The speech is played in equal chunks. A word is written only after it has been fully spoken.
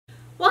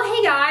Well,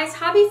 hey guys,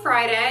 happy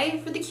Friday.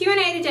 For the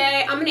Q&A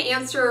today, I'm going to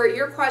answer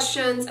your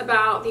questions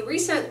about the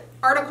recent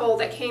article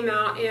that came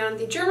out in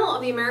the Journal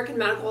of the American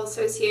Medical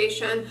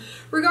Association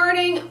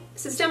regarding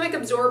systemic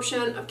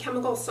absorption of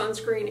chemical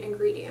sunscreen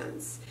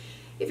ingredients.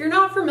 If you're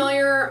not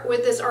familiar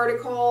with this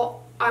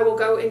article, I will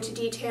go into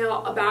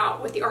detail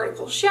about what the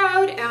article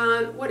showed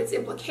and what its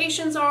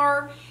implications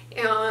are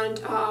and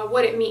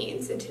what it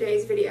means in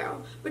today's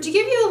video. But to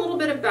give you a little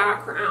bit of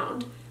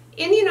background,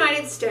 in the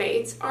United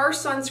States, our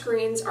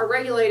sunscreens are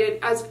regulated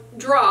as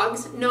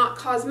drugs, not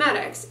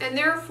cosmetics, and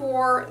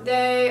therefore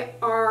they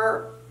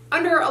are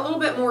under a little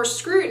bit more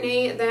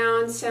scrutiny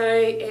than,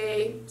 say,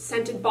 a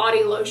scented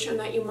body lotion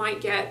that you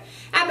might get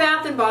at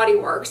Bath & Body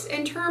Works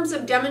in terms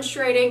of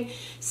demonstrating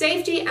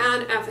safety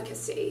and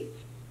efficacy.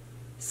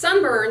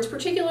 Sunburns,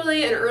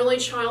 particularly in early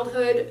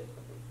childhood,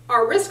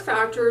 are risk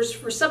factors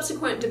for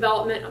subsequent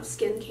development of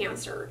skin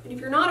cancer. And if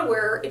you're not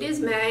aware, it is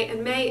May,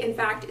 and May in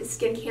fact is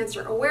Skin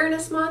Cancer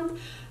Awareness Month.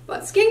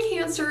 But skin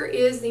cancer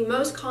is the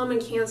most common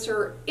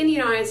cancer in the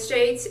United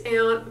States,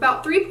 and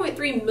about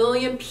 3.3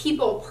 million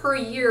people per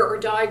year are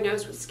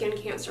diagnosed with skin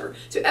cancer.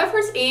 So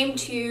efforts aimed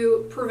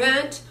to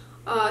prevent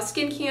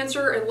skin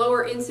cancer and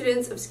lower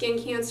incidence of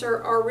skin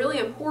cancer are really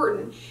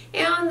important.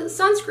 And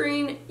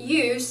sunscreen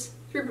use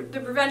through the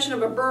prevention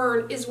of a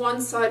burn is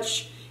one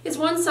such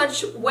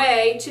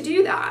way to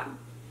do that.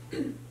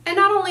 And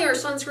not only are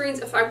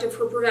sunscreens effective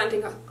for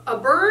preventing a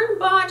burn,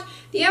 but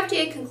the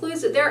FDA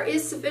concludes that there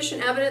is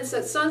sufficient evidence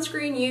that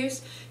sunscreen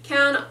use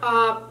can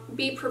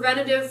be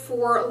preventative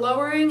for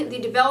lowering the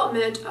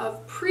development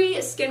of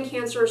pre-skin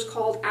cancers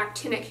called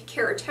actinic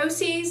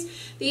keratoses.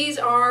 These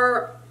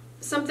are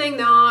something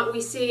that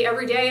we see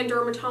every day in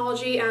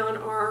dermatology and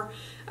are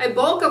a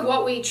bulk of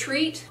what we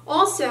treat.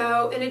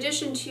 Also, in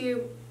addition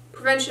to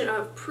prevention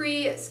of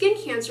pre-skin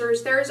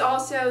cancers, there is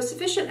also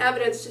sufficient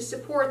evidence to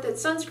support that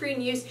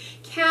sunscreen use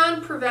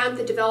can prevent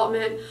the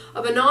development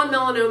of a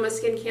non-melanoma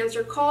skin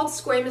cancer called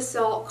squamous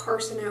cell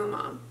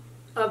carcinoma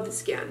of the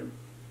skin.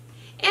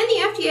 And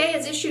the FDA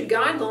has issued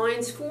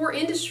guidelines for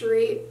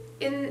industry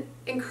in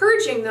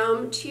encouraging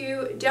them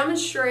to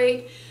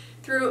demonstrate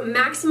through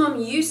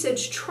maximum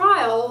usage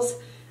trials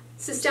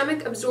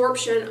systemic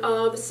absorption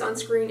of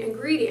sunscreen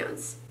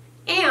ingredients.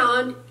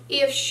 And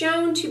if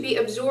shown to be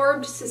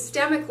absorbed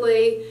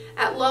systemically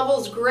at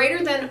levels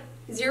greater than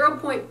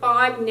 0.5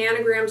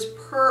 nanograms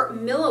per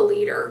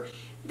milliliter,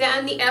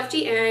 then the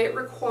FDA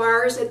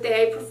requires that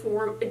they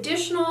perform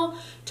additional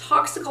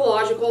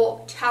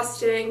toxicological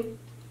testing.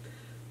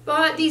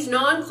 But these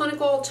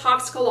non-clinical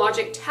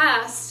toxicologic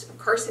tests of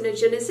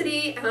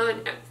carcinogenicity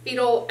and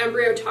fetal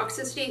embryo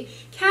toxicity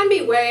can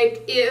be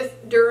waived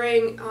if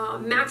during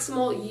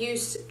maximal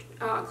use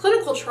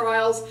clinical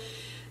trials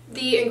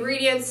the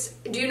ingredients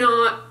do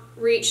not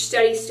reach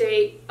steady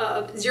state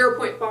of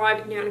 0.5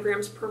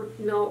 nanograms per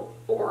mil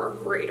or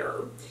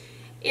greater.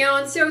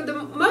 And so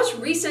the most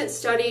recent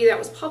study that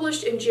was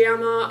published in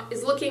Jama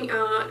is looking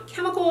at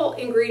chemical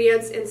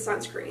ingredients in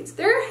sunscreens.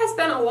 There has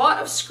been a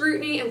lot of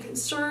scrutiny and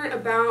concern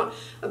about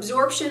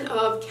absorption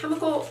of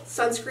chemical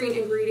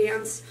sunscreen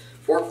ingredients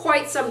for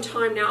quite some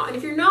time now. And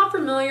if you're not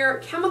familiar,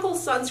 chemical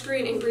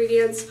sunscreen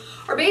ingredients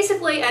are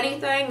basically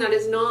anything that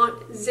is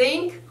not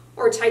zinc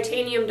or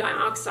titanium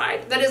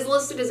dioxide that is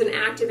listed as an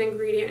active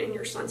ingredient in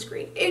your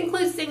sunscreen. It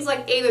includes things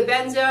like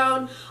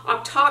absorption,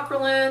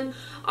 octocrylene,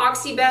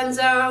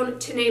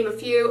 oxybenzone, to name a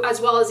few, as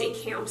well as a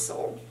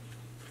capsule.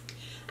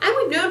 And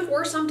we've known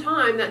for some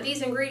time that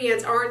these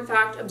ingredients are in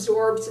fact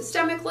absorbed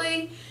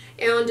systemically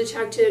and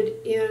detected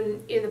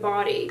in the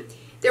body.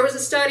 There was a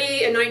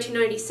study in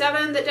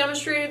 1997 that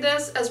demonstrated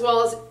this, as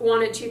well as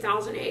one in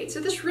 2008. So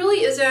this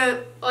really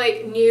isn't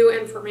like new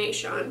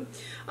information.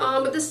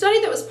 But the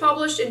study that was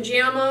published in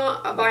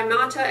JAMA by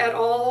Matta et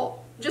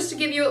al., just to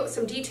give you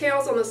some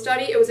details on the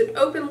study, it was an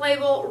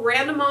open-label,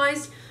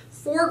 randomized,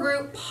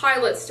 4-group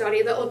pilot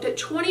study that looked at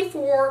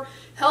 24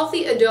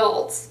 healthy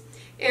adults.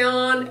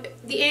 And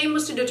the aim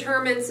was to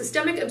determine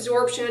systemic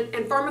absorption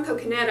and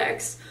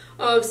pharmacokinetics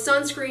of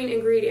sunscreen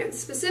ingredients,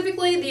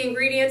 specifically the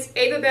ingredients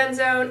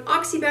absorption,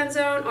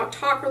 oxybenzone,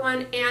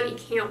 octocrylene, and a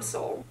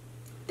capsule.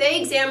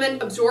 They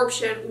examined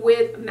absorption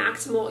with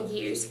maximal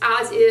use,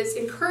 as is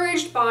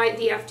encouraged by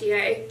the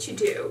FDA to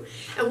do.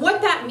 And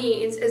what that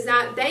means is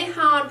that they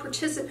had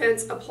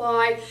participants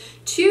apply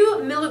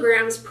 2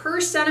 milligrams per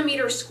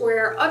centimeter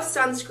square of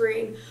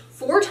sunscreen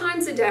 4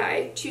 times a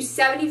day to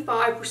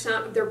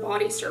 75% of their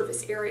body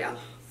surface area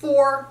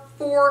for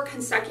 4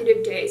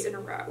 consecutive days in a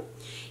row.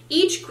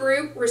 Each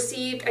group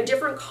received a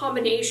different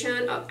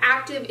combination of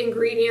active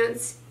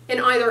ingredients in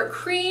either a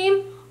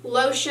cream,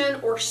 lotion,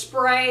 or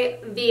spray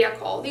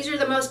vehicle. These are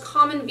the most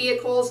common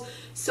vehicles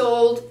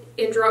sold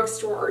in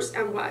drugstores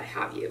and what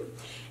have you.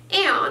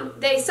 And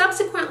they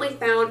subsequently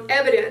found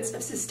evidence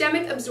of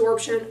systemic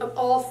absorption of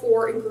all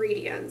 4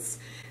 ingredients,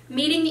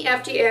 meeting the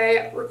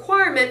FDA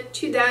requirement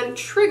to then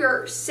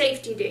trigger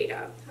safety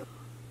data.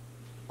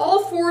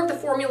 All 4 of the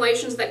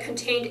formulations that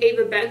contained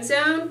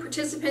avobenzone,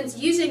 participants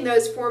using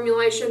those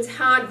formulations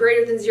had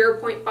greater than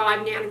 0.5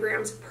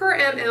 nanograms per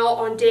ml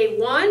on day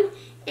 1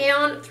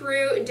 and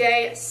through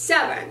day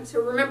 7.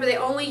 So remember, they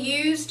only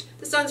used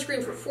the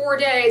sunscreen for 4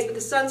 days, but the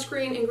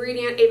sunscreen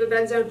ingredient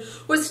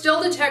avobenzone was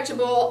still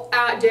detectable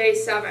at day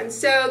 7.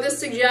 So this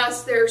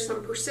suggests there's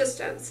some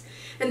persistence.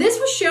 And this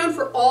was shown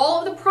for all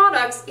of the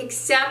products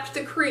except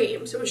the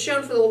cream. So it was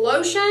shown for the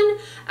lotion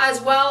as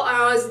well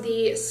as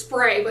the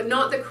spray, but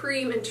not the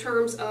cream in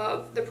terms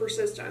of the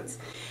persistence.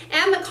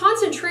 And the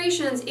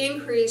concentrations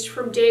increased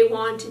from day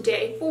 1 to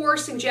day 4,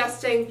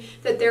 suggesting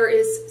that there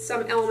is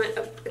some element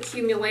of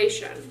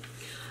accumulation.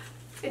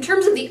 In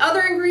terms of the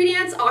other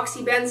ingredients,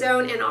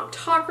 oxybenzone and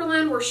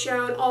octocrylin were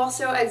shown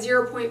also at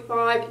 0.5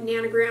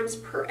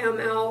 nanograms per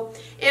ml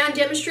and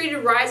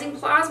demonstrated rising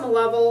plasma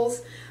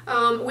levels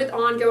with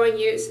ongoing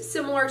use,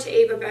 similar to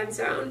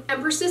avobenzone,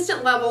 and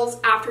persistent levels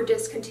after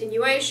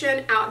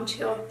discontinuation out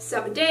until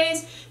 7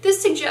 days.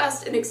 This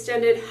suggests an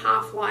extended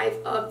half-life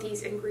of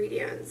these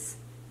ingredients.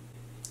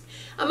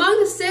 Among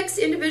the 6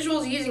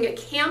 individuals using a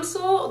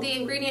capsule, the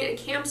ingredient in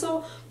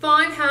capsule,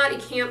 5 had a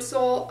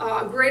capsule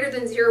greater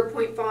than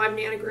 0.5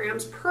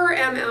 nanograms per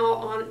ml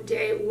on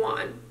day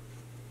 1.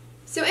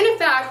 So in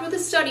effect, what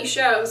this study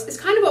shows is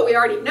kind of what we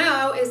already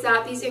know, is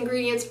that these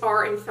ingredients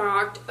are in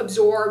fact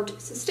absorbed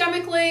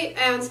systemically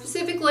and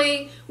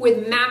specifically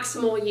with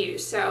maximal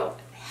use. So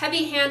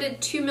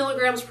heavy-handed 2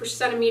 milligrams per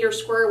centimeter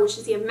square, which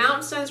is the amount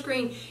of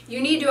sunscreen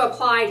you need to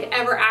apply to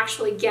ever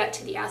actually get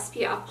to the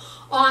SPF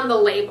on the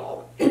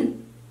label.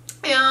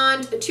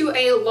 And to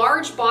a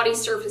large body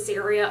surface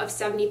area of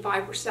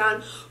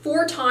 75%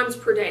 4 times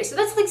per day. So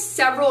that's like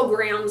several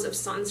grams of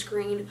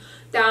sunscreen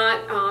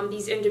that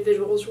these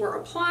individuals were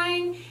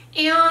applying.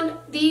 And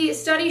the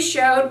study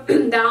showed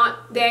that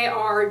they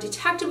are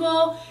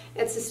detectable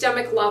at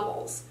systemic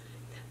levels.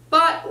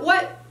 But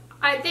what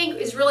I think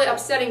is really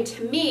upsetting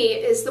to me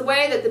is the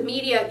way that the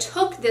media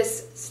took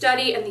this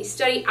study and these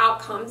study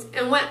outcomes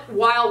and went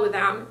wild with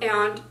them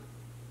and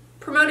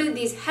promoted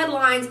these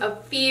headlines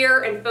of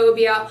fear and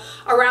phobia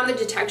around the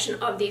detection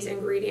of these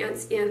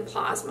ingredients in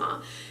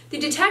plasma. The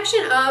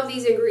detection of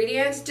these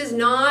ingredients does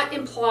not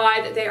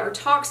imply that they are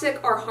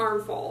toxic or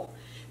harmful.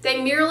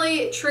 They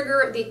merely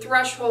trigger the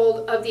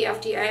threshold of the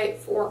FDA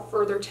for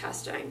further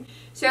testing.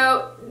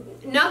 So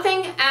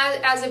nothing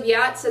as of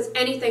yet says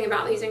anything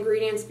about these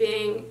ingredients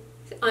being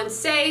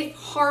unsafe,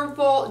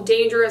 harmful,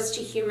 dangerous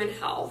to human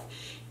health.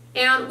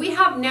 And we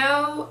have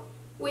no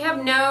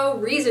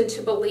reason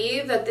to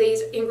believe that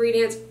these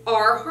ingredients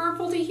are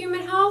harmful to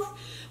human health,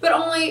 but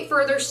only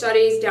further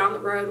studies down the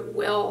road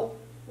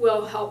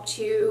will help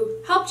to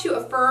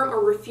affirm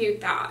or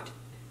refute that.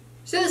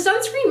 So the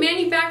sunscreen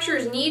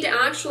manufacturers need to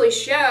actually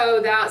show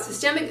that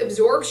systemic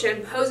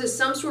absorption poses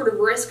some sort of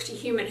risk to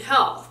human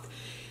health.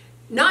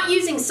 Not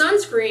using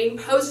sunscreen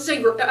poses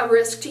a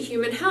risk to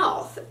human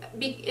health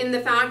in the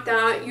fact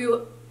that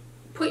you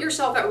put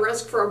yourself at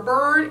risk for a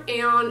burn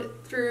and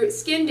through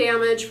skin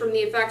damage from the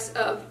effects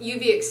of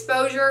UV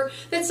exposure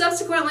that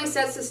subsequently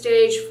sets the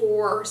stage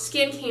for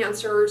skin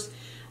cancers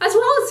as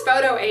well as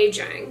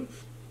photoaging.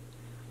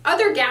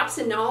 Other gaps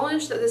in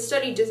knowledge that the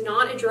study does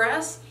not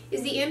address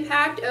is the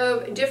impact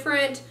of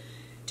different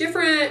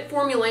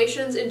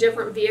formulations in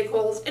different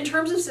vehicles in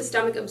terms of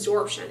systemic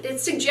absorption. It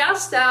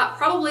suggests that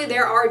probably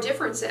there are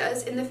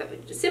differences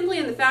simply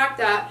in the fact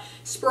that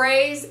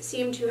sprays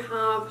seem to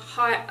have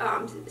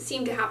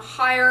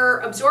higher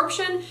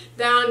absorption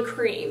than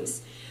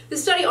creams. The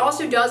study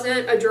also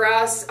doesn't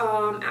address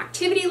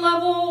activity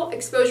level,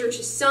 exposure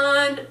to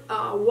sun,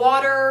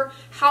 water,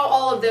 how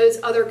all of those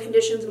other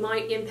conditions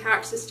might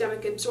impact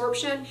systemic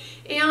absorption.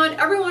 And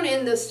everyone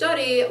in the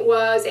study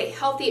was a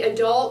healthy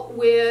adult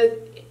with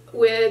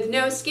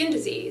no skin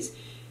disease.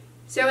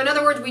 So in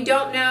other words, we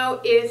don't know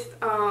if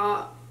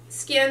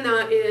skin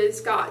that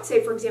is got,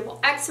 say for example,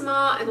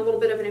 eczema and a little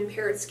bit of an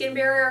impaired skin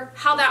barrier,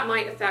 how that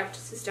might affect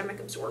systemic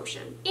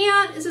absorption.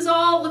 And this is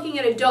all looking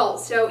at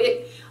adults, so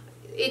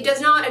it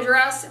does not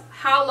address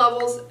how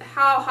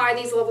high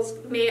these levels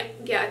may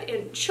get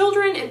in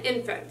children and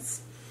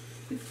infants.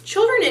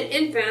 Children and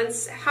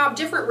infants have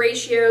different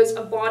ratios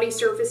of body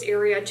surface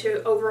area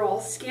to overall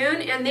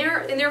skin, and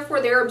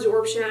therefore their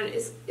absorption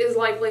is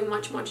likely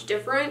much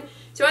different.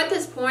 So at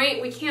this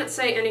point, we can't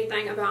say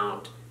anything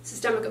about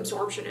systemic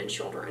absorption in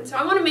children. So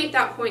I want to make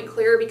that point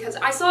clear because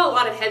I saw a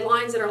lot of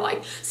headlines that are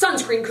like,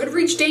 sunscreen could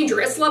reach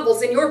dangerous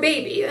levels in your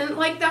baby, and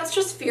like that's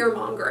just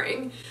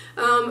fear-mongering.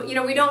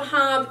 We don't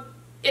have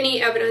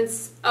any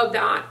evidence of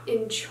that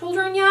in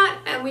children yet,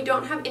 and we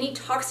don't have any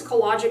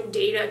toxicologic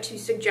data to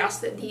suggest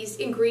that these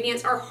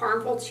ingredients are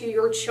harmful to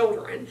your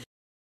children.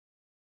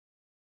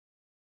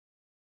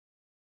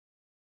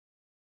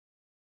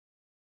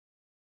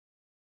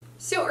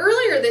 So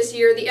earlier this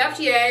year, the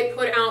FDA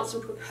put out some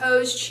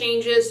proposed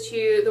changes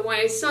to the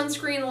way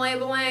sunscreen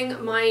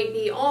labeling might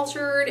be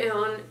altered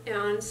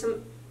and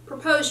some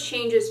proposed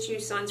changes to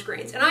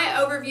sunscreens. And I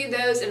overviewed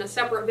those in a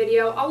separate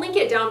video. I'll link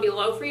it down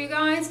below for you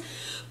guys.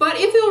 But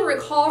if you'll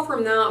recall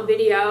from that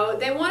video,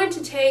 they wanted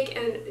to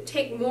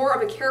take more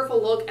of a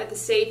careful look at the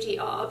safety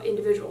of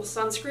individual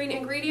sunscreen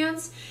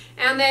ingredients.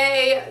 And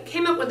they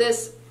came up with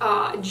this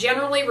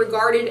generally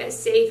regarded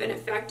as safe and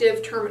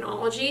effective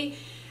terminology.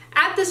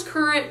 at this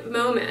current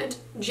moment,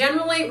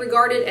 generally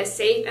regarded as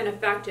safe and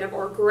effective,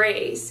 or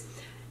grays.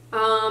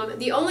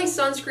 The only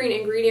sunscreen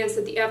ingredients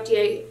that the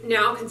FDA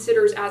now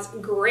considers as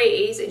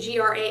grays,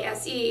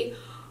 G-R-A-S-E,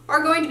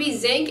 are going to be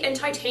zinc and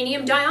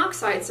titanium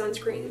dioxide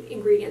sunscreen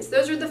ingredients.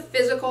 Those are the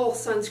physical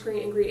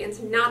sunscreen ingredients,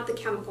 not the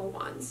chemical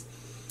ones.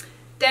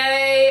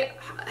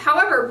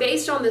 However,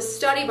 based on this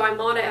study by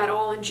Matta et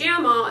al. And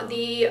Jama,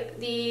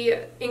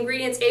 the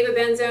ingredients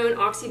abibenzone,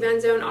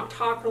 oxybenzone,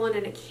 octocrylin,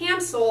 and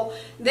acamsol,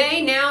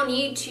 they now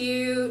need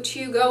to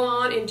go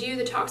on and do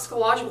the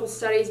toxicological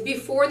studies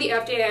before the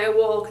FDA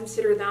will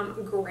consider them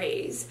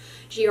grays,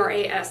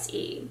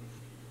 G-R-A-S-E.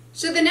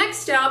 So the next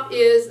step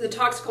is the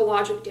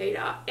toxicologic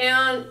data,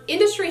 and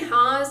industry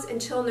has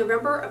until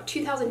November of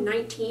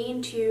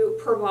 2019 to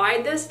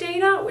provide this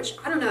data, which,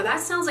 I don't know,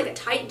 that sounds like a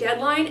tight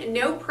deadline and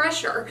no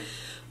pressure,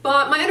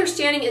 but my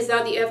understanding is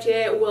that the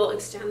FDA will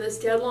extend this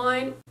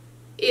deadline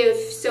if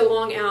so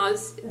long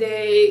as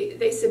they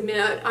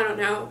submit, I don't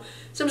know,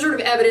 some sort of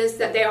evidence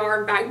that they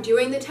are in fact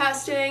doing the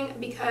testing,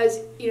 because,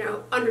 you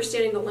know,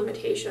 understanding the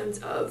limitations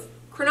of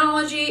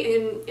chronology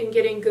and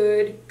getting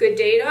good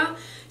data.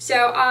 So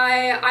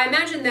I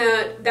imagine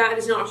that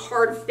is not a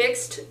hard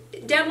fixed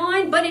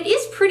deadline, but it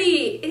is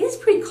pretty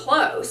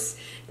close.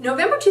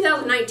 November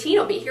 2019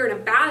 will be here in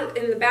the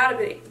bat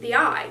of the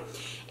eye.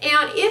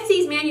 And if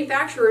these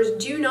manufacturers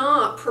do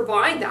not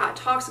provide that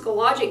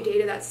toxicologic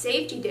data, that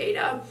safety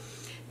data,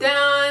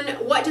 then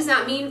what does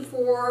that mean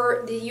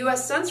for the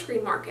US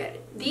sunscreen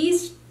market?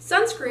 These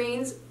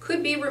sunscreens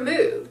could be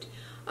removed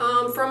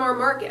from our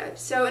market.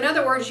 So in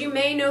other words, you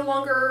may no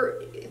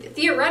longer,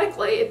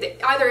 theoretically,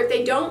 either if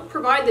they don't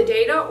provide the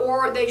data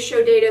or they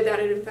show data that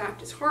it in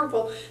fact is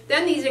harmful,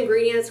 then these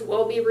ingredients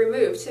will be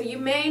removed. So you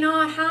may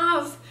not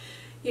have,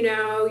 you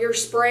know, your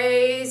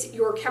sprays,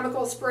 your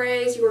chemical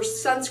sprays, your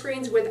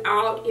sunscreens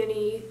without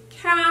any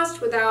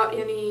cast, without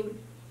any,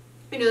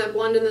 you know, that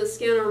blend in the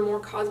skin or more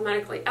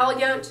cosmetically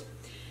elegant.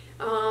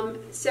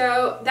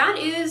 So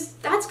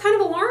that's kind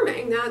of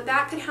alarming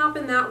that could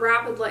happen that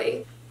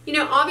rapidly. You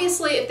know,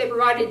 obviously, if they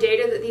provided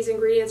data that these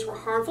ingredients were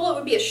harmful, it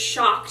would be a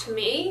shock to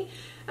me.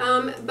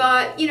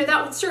 But, you know,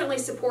 that would certainly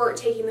support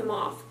taking them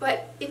off.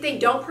 But if they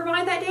don't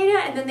provide that data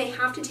and then they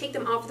have to take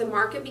them off the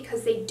market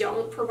because they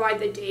don't provide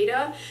the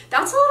data,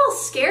 that's a little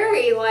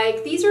scary.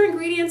 Like, these are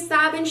ingredients that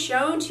have been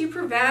shown to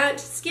prevent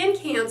skin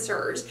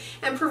cancers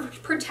and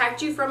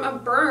protect you from a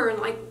burn.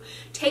 Like,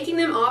 taking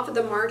them off of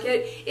the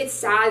market, it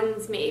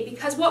saddens me,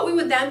 because what we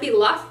would then be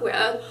left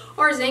with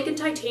are zinc and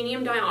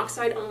titanium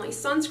dioxide only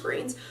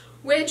sunscreens,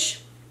 which,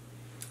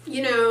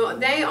 you know,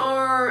 they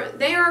are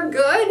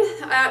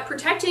good at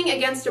protecting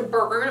against a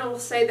burn, I will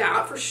say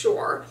that for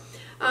sure.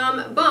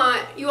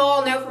 But you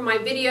all know from my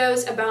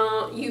videos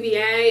about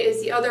UVA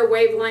is the other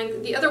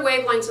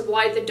wavelengths of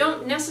light that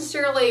aren't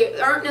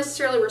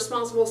necessarily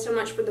responsible so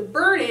much for the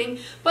burning,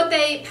 but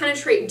they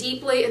penetrate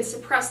deeply and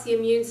suppress the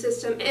immune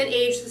system and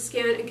age the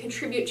skin and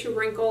contribute to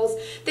wrinkles.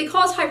 They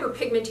cause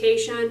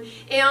hyperpigmentation,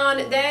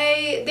 and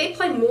they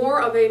play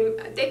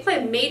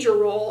a major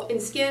role in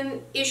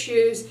skin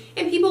issues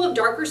in people of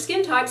darker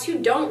skin types who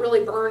don't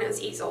really burn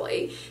as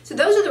easily. So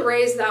those are the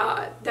rays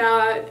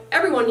that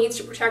everyone needs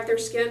to protect their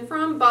skin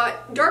from,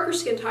 but darker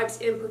skin types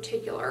in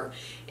particular.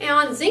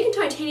 And zinc and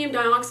titanium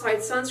dioxide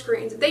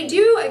sunscreens, they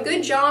do a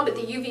good job at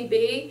the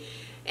UVB,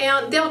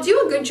 and they'll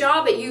do a good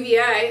job at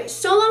UVA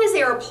so long as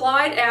they are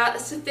applied at a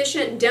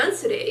sufficient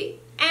density.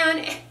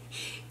 And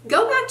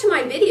go back to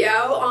my video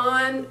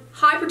on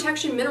high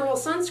protection mineral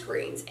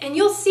sunscreens and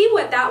you'll see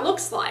what that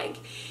looks like.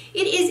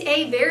 It is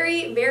a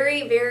very,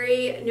 very,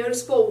 very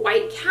noticeable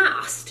white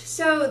cast.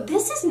 So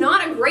this is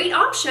not a great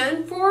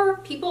option for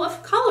people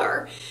of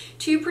color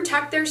to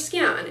protect their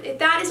skin. If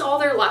that is all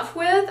they're left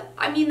with,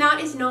 I mean,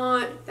 that's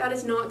not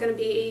going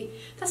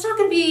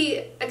to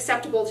be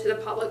acceptable to the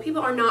public.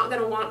 People are not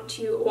going to want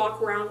to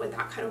walk around with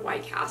that kind of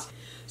white cast.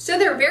 So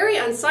they're very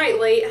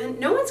unsightly, and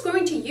no one's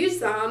going to use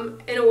them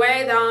in a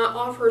way that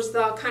offers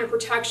the kind of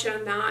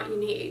protection that you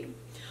need.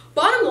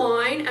 Bottom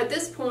line, at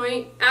this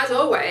point, as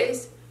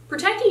always,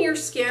 protecting your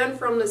skin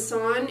from the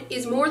sun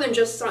is more than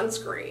just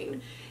sunscreen.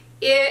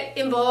 It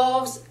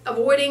involves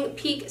avoiding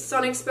peak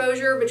sun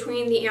exposure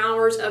between the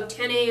hours of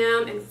 10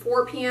 a.m. and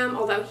 4 p.m.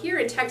 Although here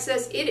in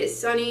Texas, it is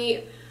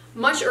sunny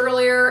much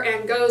earlier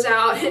and goes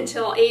out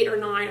until 8 or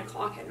 9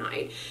 o'clock at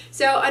night.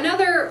 So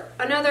another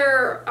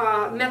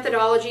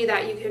methodology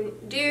that you can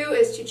do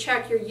is to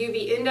check your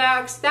UV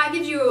index. That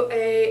gives you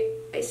a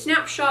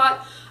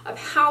snapshot of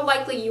how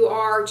likely you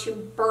are to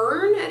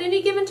burn at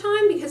any given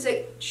time, because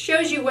it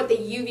shows you what the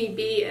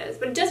UVB is,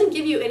 but it doesn't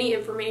give you any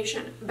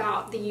information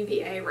about the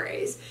UVA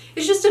rays.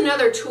 It's just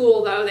another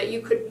tool, though, that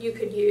you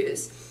could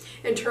use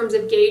in terms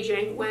of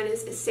gauging when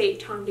is a safe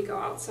time to go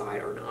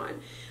outside or not.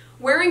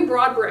 Wearing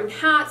broad-brimmed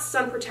hats,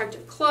 sun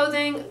protective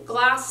clothing,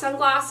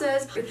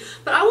 sunglasses.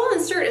 But I will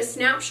insert a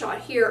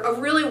snapshot here of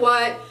really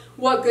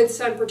what good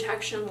sun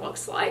protection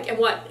looks like and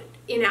what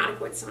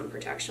inadequate sun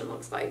protection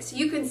looks like, so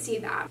you can see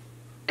that.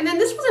 And then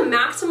this was a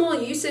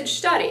maximal usage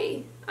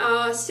study.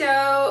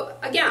 So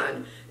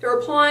again, they're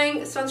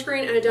applying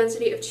sunscreen at a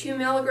density of 2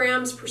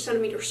 milligrams per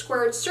centimeter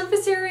squared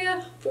surface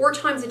area 4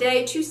 times a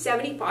day to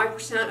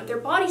 75% of their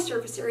body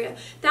surface area.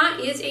 That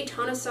is a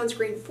ton of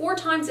sunscreen 4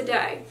 times a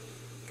day.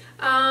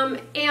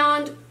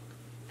 And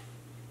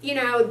you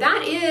know,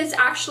 that is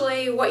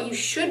actually what you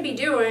should be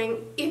doing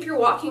if you're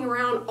walking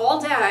around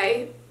all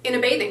day in a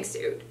bathing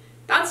suit.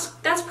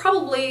 That's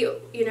probably,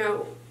 you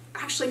know,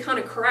 actually kind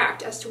of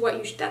correct as to what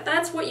you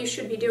that's what you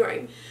should be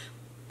doing.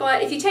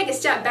 But if you take a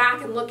step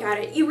back and look at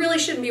it, you really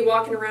shouldn't be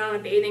walking around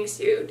in a bathing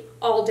suit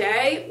all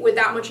day with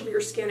that much of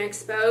your skin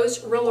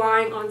exposed,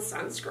 relying on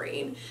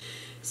sunscreen.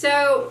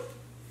 So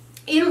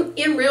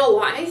in real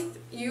life,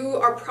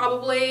 your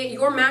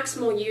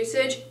maximal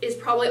usage is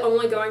probably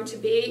only going to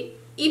be,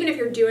 even if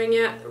you're doing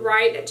it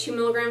right at 2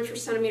 milligrams per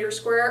centimeter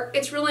square,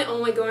 it's really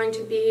only going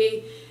to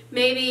be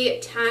maybe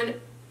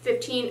 10,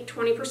 15,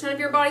 20% of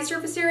your body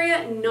surface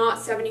area, not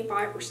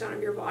 75%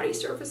 of your body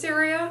surface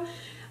area.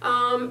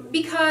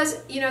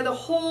 Because, you know, the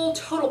whole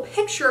total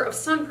picture of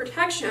sun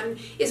protection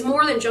is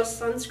more than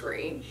just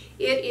sunscreen.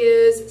 It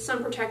is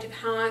sun protective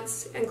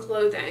hats and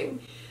clothing.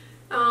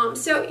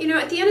 So, you know,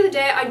 at the end of the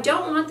day, I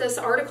don't want this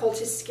article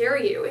to scare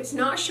you. It's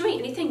not showing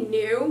anything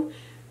new.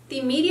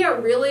 The media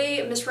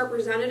really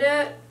misrepresented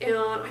it, and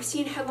I've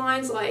seen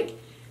headlines like,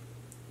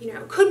 you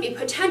know, could be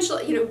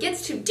potential, you know,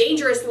 gets to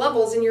dangerous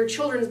levels in your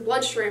children's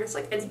bloodstream. It's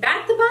like, it's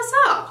back the bus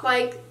up.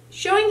 Like,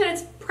 showing that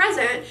it's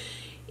present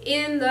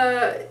in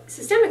the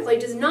systemically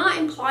does not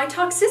imply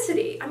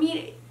toxicity. I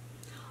mean,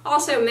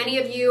 also many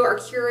of you are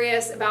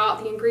curious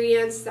about the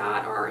ingredients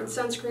that are in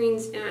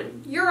sunscreens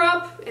in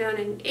Europe and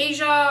in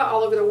Asia,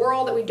 all over the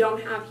world, that we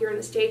don't have here in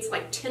the States,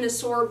 like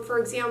Tinosorb, for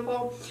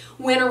example.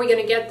 When are we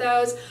going to get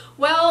those?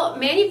 Well,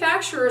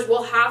 manufacturers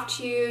will have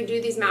to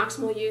do these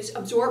maximal use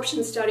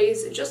absorption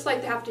studies, just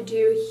like they have to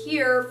do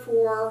here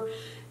for,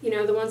 you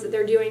know, the ones that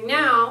they're doing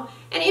now.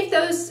 And if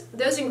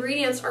those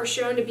ingredients are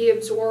shown to be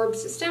absorbed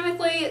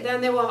systemically, then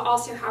they will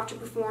also have to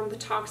perform the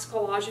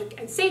toxicologic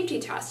and safety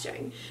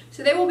testing.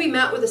 So they will be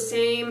met with the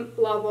same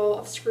level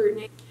of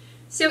scrutiny.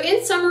 So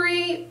in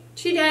summary,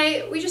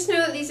 today we just know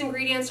that these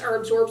ingredients are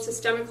absorbed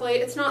systemically.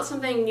 It's not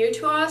something new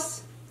to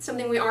us. It's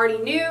something we already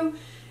knew,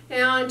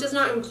 and it does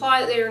not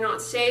imply that they are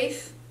not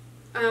safe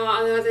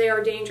and that they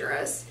are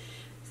dangerous.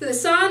 So the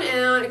sun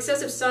and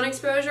excessive sun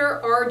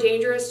exposure are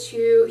dangerous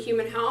to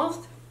human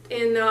health,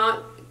 in that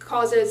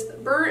causes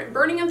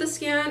burning of the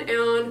skin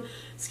and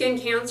skin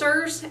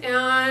cancers,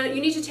 and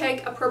you need to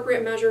take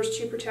appropriate measures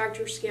to protect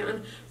your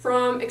skin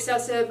from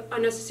excessive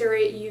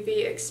unnecessary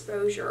UV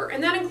exposure.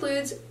 And that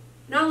includes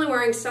not only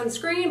wearing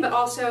sunscreen, but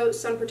also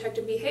sun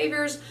protective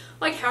behaviors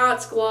like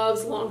hats,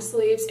 gloves, long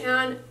sleeves,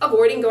 and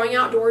avoiding going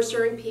outdoors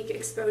during peak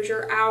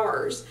exposure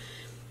hours.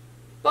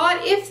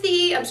 But if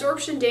the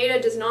absorption data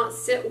does not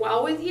sit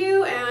well with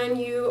you and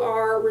you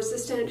are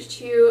resistant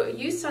to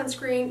use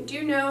sunscreen,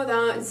 do know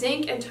that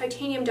zinc and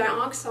titanium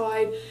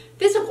dioxide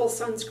physical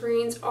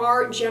sunscreens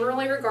are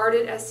generally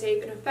regarded as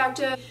safe and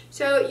effective,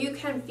 so you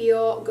can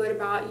feel good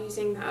about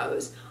using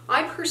those.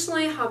 I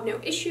personally have no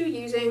issue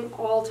using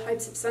all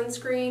types of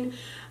sunscreen,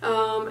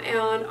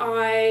 and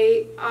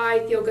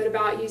I feel good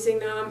about using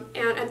them.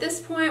 And at this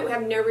point, we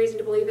have no reason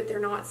to believe that they're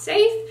not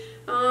safe.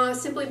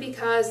 Simply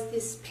because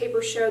this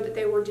paper showed that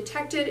they were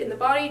detected in the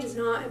body does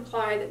not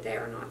imply that they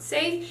are not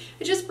safe.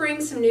 It just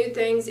brings some new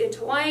things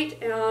into light,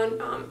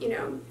 and you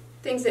know,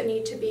 things that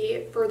need to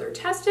be further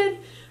tested.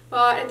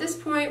 But at this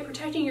point,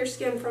 protecting your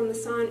skin from the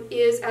sun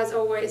is, as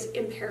always,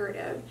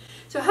 imperative.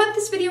 So I hope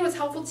this video was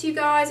helpful to you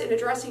guys in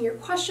addressing your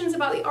questions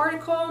about the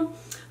article.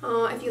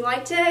 If you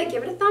liked it,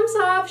 give it a thumbs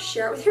up,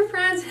 share it with your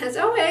friends, and as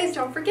always,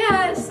 don't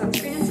forget,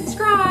 sunscreen and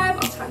subscribe.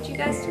 I'll talk to you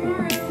guys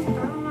tomorrow.